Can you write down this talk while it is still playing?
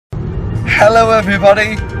Hello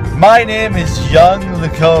everybody, my name is Young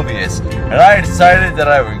Leuchovius, and I decided that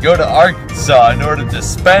I would go to Arkansas in order to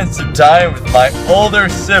spend some time with my older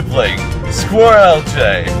sibling, Squirrel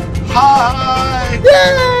J. Hi!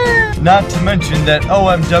 Yay! Not to mention that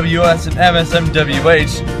OMWS and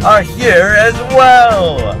MSMWH are here as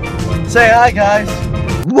well! Say hi, guys!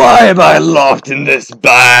 Why am I locked in this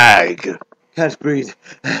bag? Can't breathe.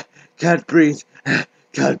 Can't breathe.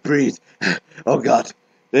 Can't breathe. Oh god.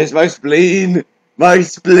 There's my spleen. My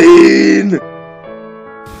spleen!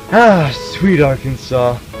 Ah, sweet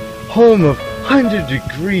Arkansas. Home of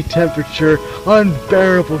 100-degree temperature,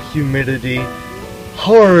 unbearable humidity,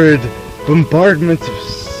 horrid bombardments of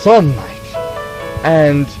sunlight,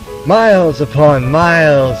 and miles upon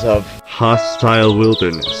miles of hostile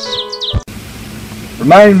wilderness.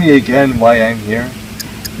 Remind me again why I'm here.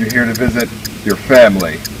 You're here to visit your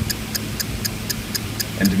family.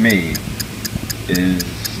 And me. Is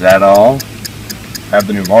that all? Have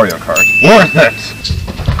the new Mario Kart. Worth it!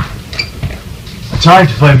 Time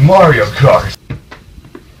to play Mario Kart!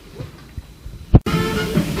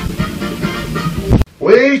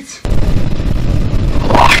 Wait!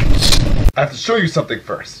 What? I have to show you something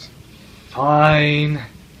first. Fine.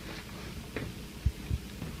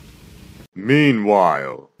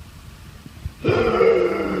 Meanwhile.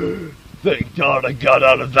 Thank God I got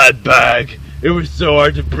out of that bag. It was so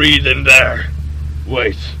hard to breathe in there.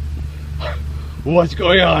 Wait. What's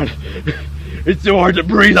going on? It's so hard to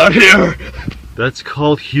breathe out here. That's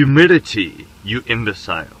called humidity, you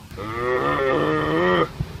imbecile.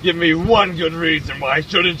 Give me one good reason why I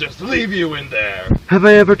shouldn't just leave you in there. Have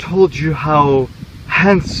I ever told you how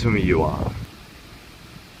handsome you are?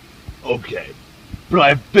 Okay, but I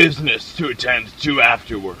have business to attend to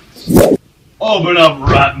afterwards. Open up,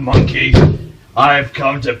 rat monkey. I've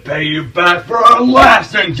come to pay you back for our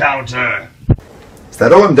last encounter. Is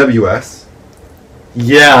that OMWS?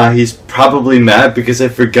 Yeah, he's probably mad because I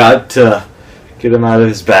forgot to get him out of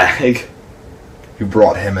his bag. You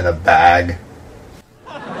brought him in a bag.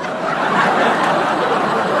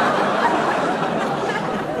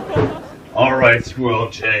 Alright, Squirrel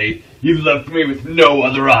J, you've left me with no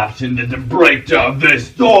other option than to break down this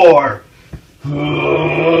door!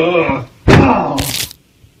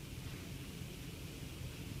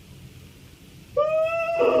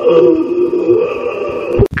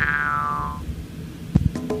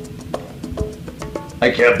 I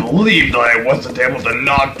can't believe that I wasn't able to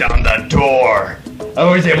knock down that door! I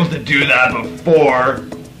was able to do that before,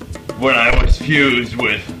 when I was fused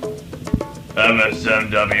with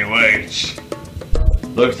MSMWH.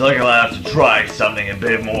 Looks like I'll have to try something a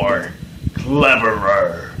bit more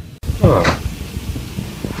cleverer. Huh.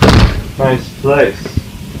 Nice place.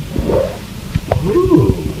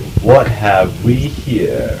 Ooh, what have we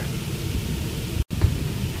here?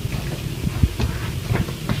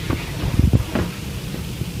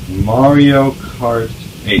 Mario Kart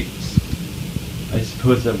 8. I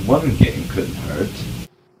suppose that one game couldn't hurt.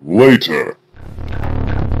 Later.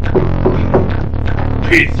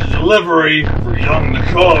 Pizza delivery for Young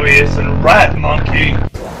Leuchovius and Rat Monkey.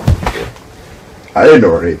 I didn't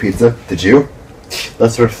order any pizza. Did you?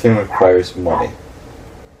 That sort of thing requires money.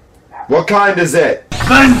 What kind is it?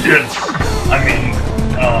 Vengeance! I mean,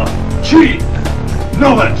 cheese!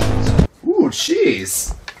 No vengeance! Ooh,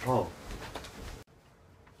 cheese. Oh.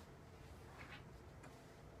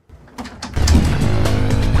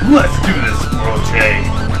 Let's do this, Squirrel J.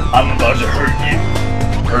 I'm about to hurt you.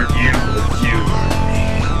 Hurt you as you hurt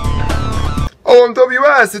me.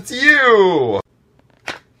 OMWS, it's you!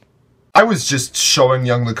 I was just showing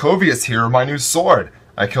young Leuchovius here my new sword.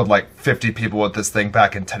 I killed like 50 people with this thing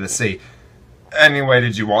back in Tennessee. Anyway,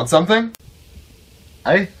 did you want something?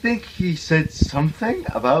 I think he said something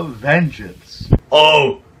about vengeance.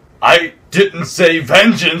 Oh, I didn't say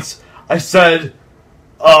vengeance. I said,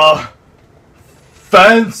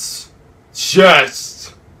 fence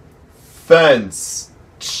chest. Fence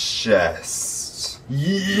chest.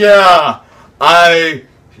 Yeah, I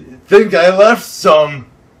think I left some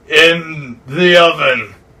in the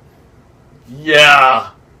oven.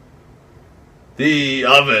 Yeah, the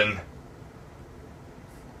oven.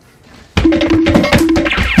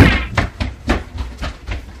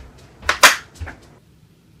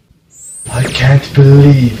 I can't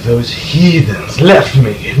believe those heathens left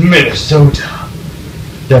me in Minnesota.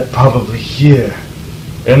 They're probably here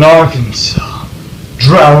in Arkansas,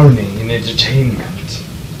 drowning in entertainment.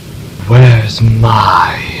 Where's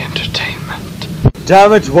my entertainment?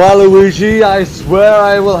 Damn it, Waluigi, I swear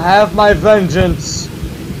I will have my vengeance.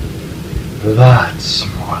 That's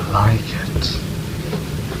more like it.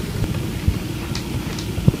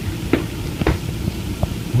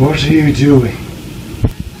 What are you doing?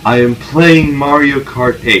 I am playing Mario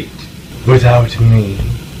Kart 8. Without me?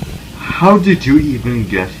 How did you even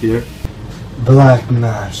get here? Black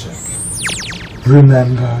magic.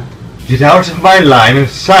 Remember? Get out of my line of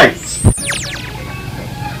sight!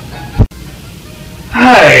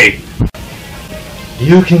 Hey!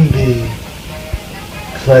 You can be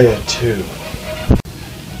player 2.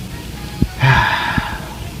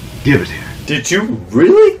 Give it here. Did you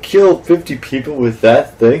really kill 50 people with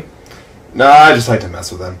that thing? Nah, I just like to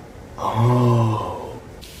mess with them. Oh.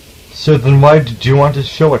 So then why did you want to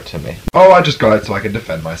show it to me? Oh, I just got it so I could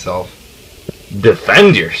defend myself.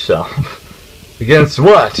 Defend yourself? Against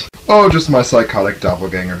what? Oh, just my psychotic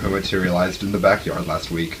doppelganger who materialized in the backyard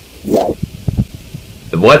last week.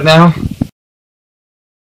 The what now?